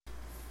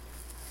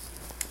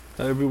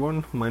Hi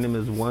everyone, my name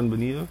is Juan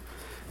Bonilla,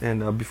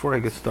 and before I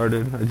get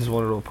started, I just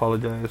wanted to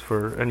apologize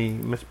for any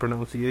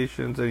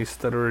mispronunciations, any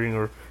stuttering,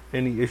 or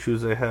any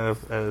issues I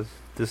have, as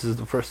this is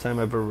the first time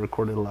I've ever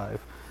recorded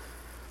live.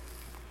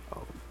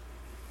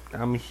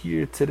 I'm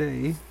here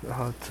today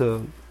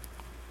to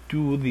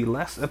do the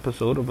last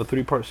episode of a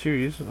three-part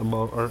series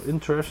about our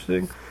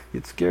interesting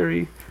yet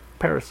scary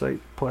parasite,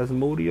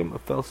 Plasmodium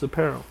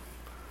falciparum.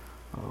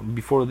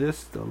 Before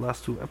this, the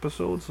last two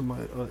episodes,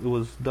 it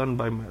was done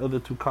by my other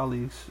two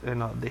colleagues,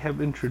 and they have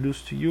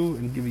introduced to you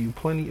and give you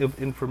plenty of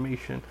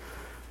information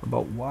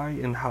about why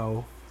and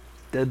how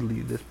deadly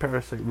this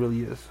parasite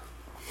really is.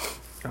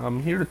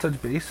 I'm here to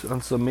touch base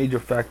on some major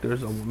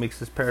factors on what makes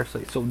this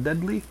parasite so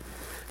deadly,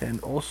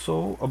 and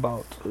also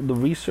about the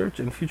research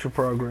and future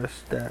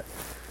progress that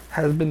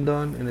has been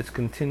done and is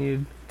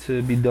continued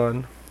to be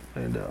done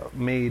and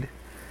made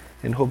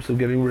in hopes of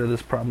getting rid of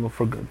this problem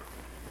for good.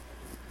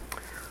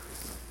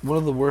 One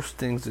of the worst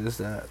things is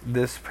that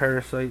this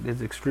parasite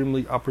is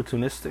extremely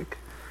opportunistic,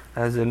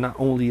 as it not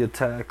only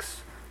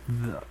attacks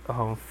the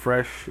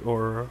fresh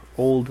or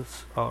old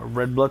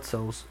red blood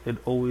cells, it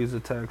always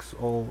attacks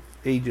all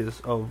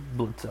ages of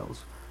blood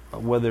cells,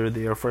 whether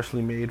they are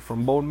freshly made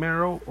from bone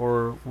marrow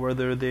or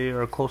whether they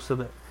are close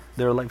to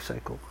their life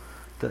cycle,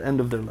 the end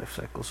of their life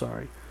cycle,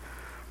 sorry.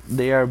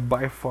 They are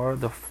by far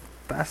the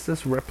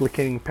fastest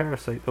replicating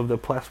parasite of the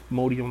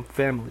Plasmodium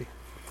family.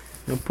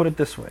 Now, put it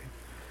this way.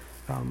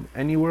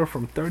 Anywhere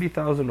from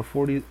 30,000 to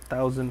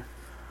 40,000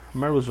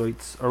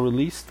 merozoites are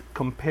released,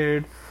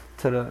 compared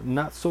to the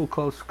not so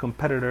close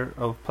competitor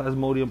of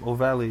Plasmodium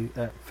ovale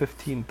at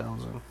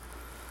 15,000.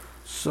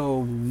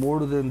 So more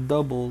than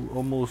double,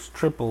 almost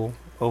triple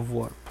of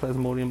what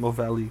Plasmodium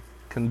ovale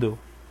can do.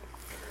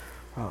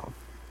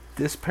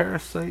 This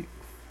parasite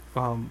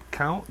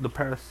count, the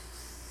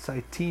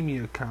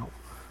parasitemia count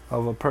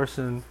of a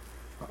person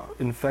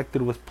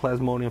infected with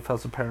Plasmodium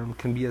falciparum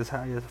can be as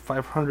high as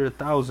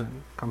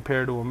 500,000,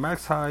 compared to a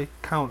max high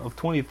count of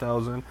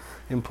 20,000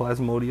 in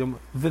Plasmodium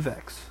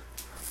vivax.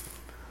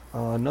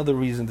 Another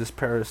reason this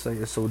parasite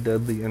is so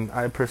deadly, and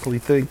I personally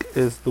think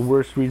is the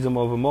worst reason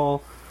of them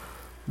all,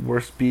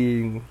 worst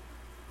being,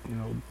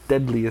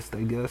 deadliest,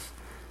 I guess,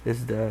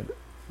 is that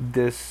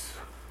this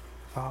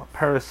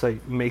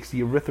parasite makes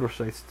the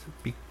erythrocytes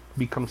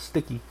become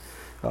sticky.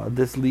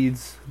 This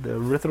leads the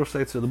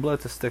erythrocytes of the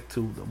blood to stick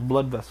to the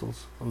blood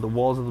vessels, on the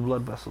walls of the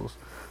blood vessels.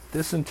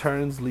 This in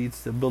turn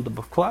leads to buildup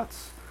of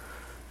clots,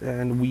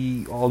 and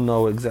we all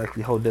know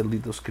exactly how deadly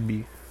those could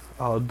be.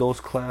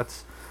 Those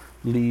clots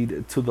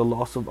lead to the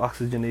loss of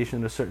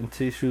oxygenation of certain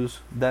tissues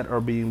that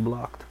are being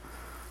blocked,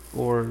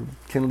 or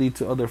can lead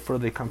to other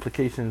further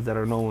complications that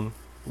are known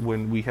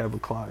when we have a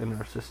clot in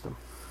our system.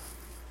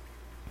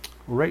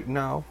 Right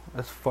now,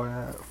 as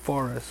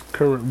far as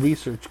current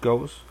research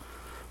goes,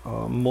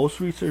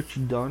 most research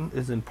done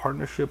is in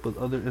partnership with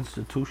other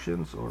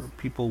institutions or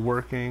people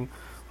working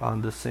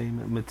on the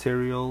same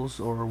materials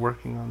or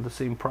working on the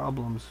same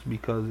problems,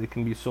 because it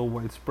can be so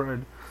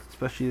widespread,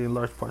 especially in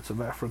large parts of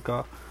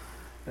Africa.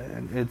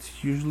 And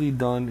it's usually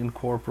done in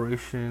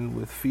cooperation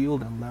with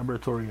field and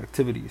laboratory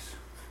activities,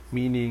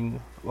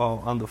 meaning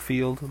on the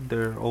field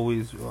they're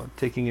always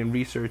taking in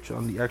research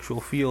on the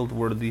actual field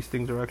where these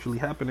things are actually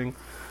happening,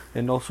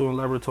 and also in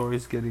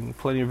laboratories getting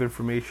plenty of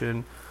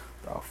information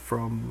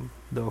from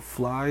the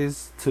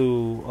flies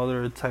to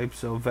other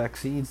types of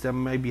vaccines that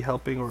might be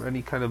helping, or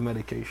any kind of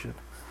medication.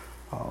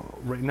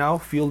 Right now,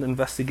 field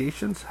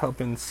investigations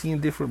help in seeing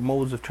different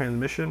modes of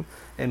transmission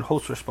and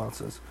host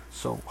responses.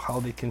 So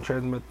how they can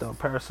transmit the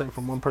parasite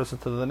from one person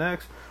to the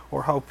next,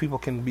 or how people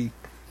can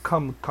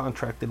become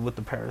contracted with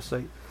the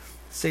parasite.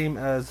 Same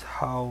as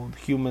how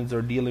humans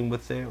are dealing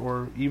with it,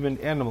 or even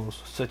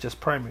animals such as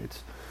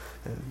primates.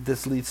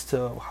 This leads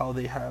to how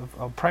they have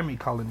primate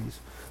colonies.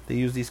 They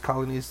use these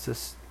colonies to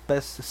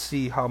best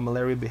see how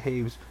malaria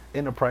behaves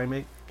in a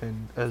primate,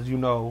 and as you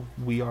know,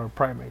 we are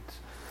primates.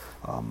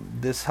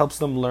 This helps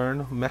them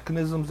learn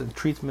mechanisms and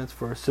treatments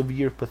for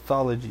severe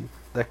pathology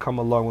that come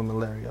along with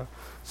malaria,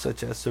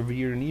 such as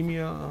severe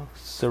anemia,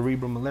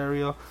 cerebral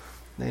malaria,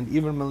 and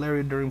even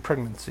malaria during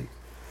pregnancy.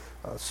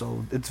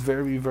 So it's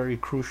very, very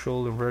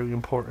crucial and very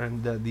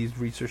important that these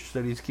research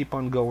studies keep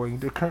on going.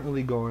 They're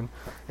currently going,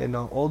 and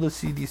all the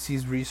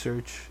CDC's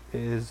research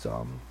is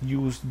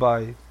used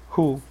by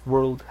WHO,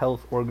 World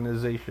Health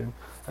Organization,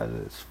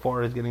 as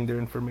far as getting their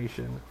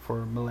information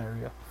for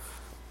malaria.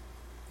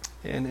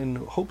 And in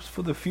hopes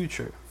for the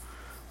future,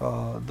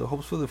 the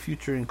hopes for the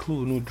future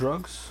include new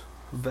drugs,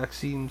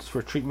 vaccines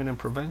for treatment and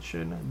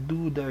prevention,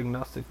 new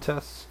diagnostic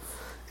tests,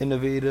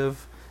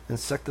 innovative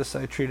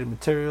insecticide-treated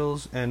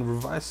materials, and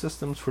revised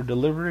systems for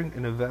delivering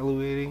and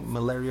evaluating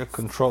malaria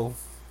control.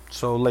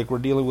 So like we're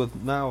dealing with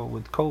now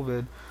with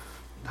COVID,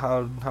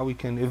 how we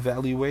can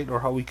evaluate,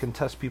 or how we can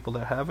test people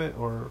that have it,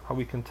 or how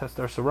we can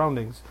test our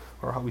surroundings,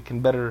 or how we can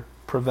better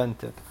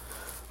prevent it.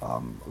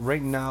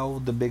 Right now,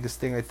 the biggest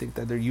thing I think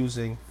that they're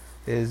using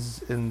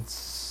is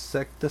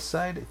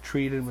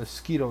insecticide-treated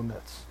mosquito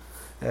nets,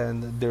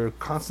 and they're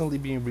constantly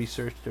being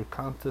researched. They're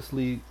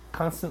constantly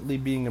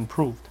being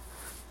improved.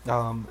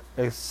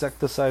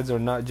 Insecticides are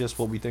not just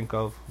what we think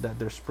of, that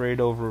they're sprayed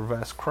over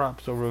vast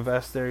crops, over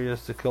vast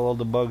areas to kill all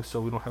the bugs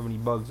so we don't have any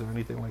bugs or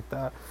anything like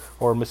that,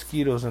 or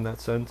mosquitoes in that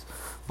sense.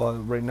 But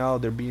right now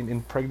they're being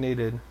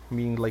impregnated,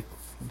 meaning like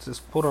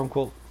just quote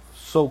unquote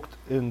soaked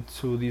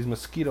into these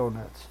mosquito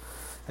nets.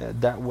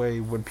 That way,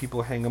 when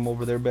people hang them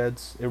over their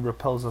beds, it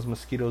repels those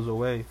mosquitoes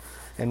away.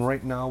 And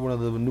right now, one of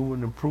the new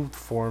and improved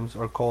forms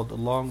are called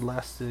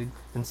long-lasting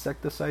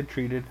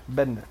insecticide-treated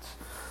bed nets.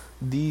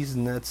 These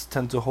nets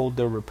tend to hold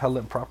their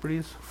repellent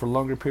properties for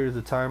longer periods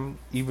of time,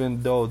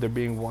 even though they're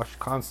being washed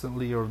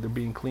constantly or they're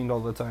being cleaned all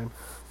the time.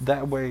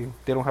 That way,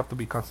 they don't have to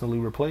be constantly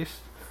replaced,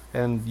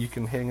 and you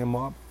can hang them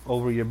up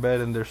over your bed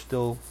and they're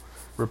still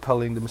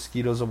repelling the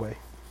mosquitoes away.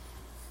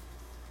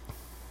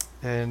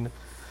 And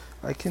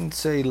I can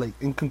say, like,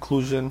 in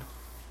conclusion,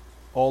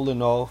 all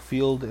in all,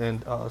 field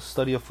and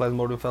study of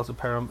Plasmodium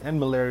falciparum and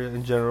malaria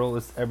in general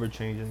is ever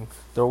changing.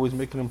 They're always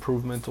making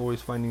improvements,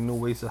 always finding new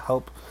ways to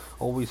help,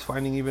 always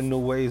finding even new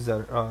ways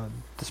that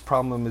this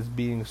problem is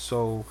being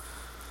so.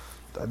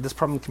 This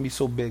problem can be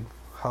so big.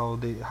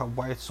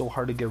 Why it's so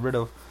hard to get rid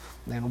of,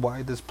 and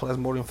why this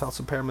Plasmodium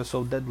falciparum is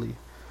so deadly.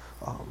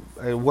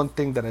 One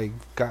thing that I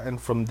gotten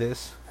from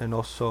this, and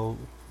also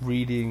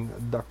reading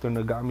Dr.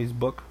 Nagami's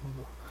book,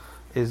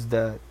 is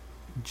that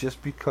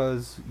just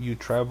because you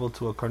travel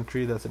to a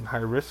country that's in high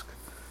risk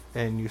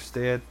and you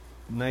stay at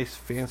nice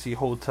fancy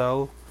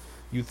hotel,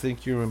 you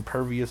think you're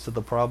impervious to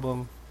the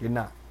problem. You're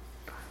not.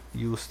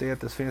 You stay at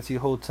this fancy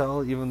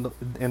hotel, even though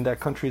in that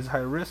country is high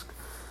risk,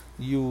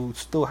 you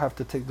still have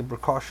to take the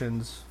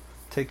precautions,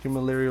 take your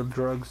malarial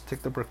drugs,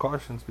 take the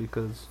precautions,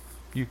 because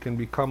you can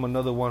become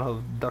another one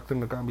of Dr.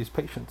 Nagami's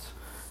patients.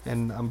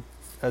 And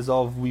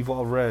we've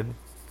all read,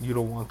 you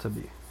don't want to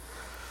be.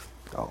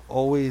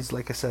 Always,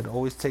 like I said,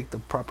 always take the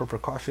proper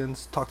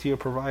precautions. Talk to your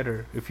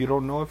provider. If you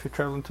don't know if you're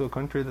traveling to a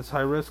country that's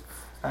high risk,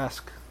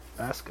 ask.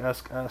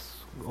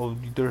 Oh,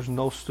 there's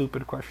no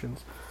stupid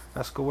questions.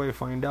 Ask away,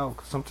 find out.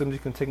 'Cause sometimes you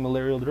can take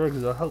malarial drugs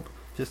that'll help,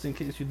 just in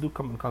case you do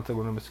come in contact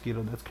with a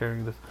mosquito that's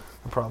carrying the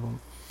problem.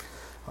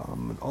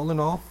 All in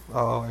all,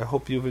 I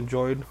hope you've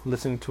enjoyed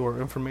listening to our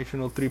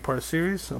informational 3-part series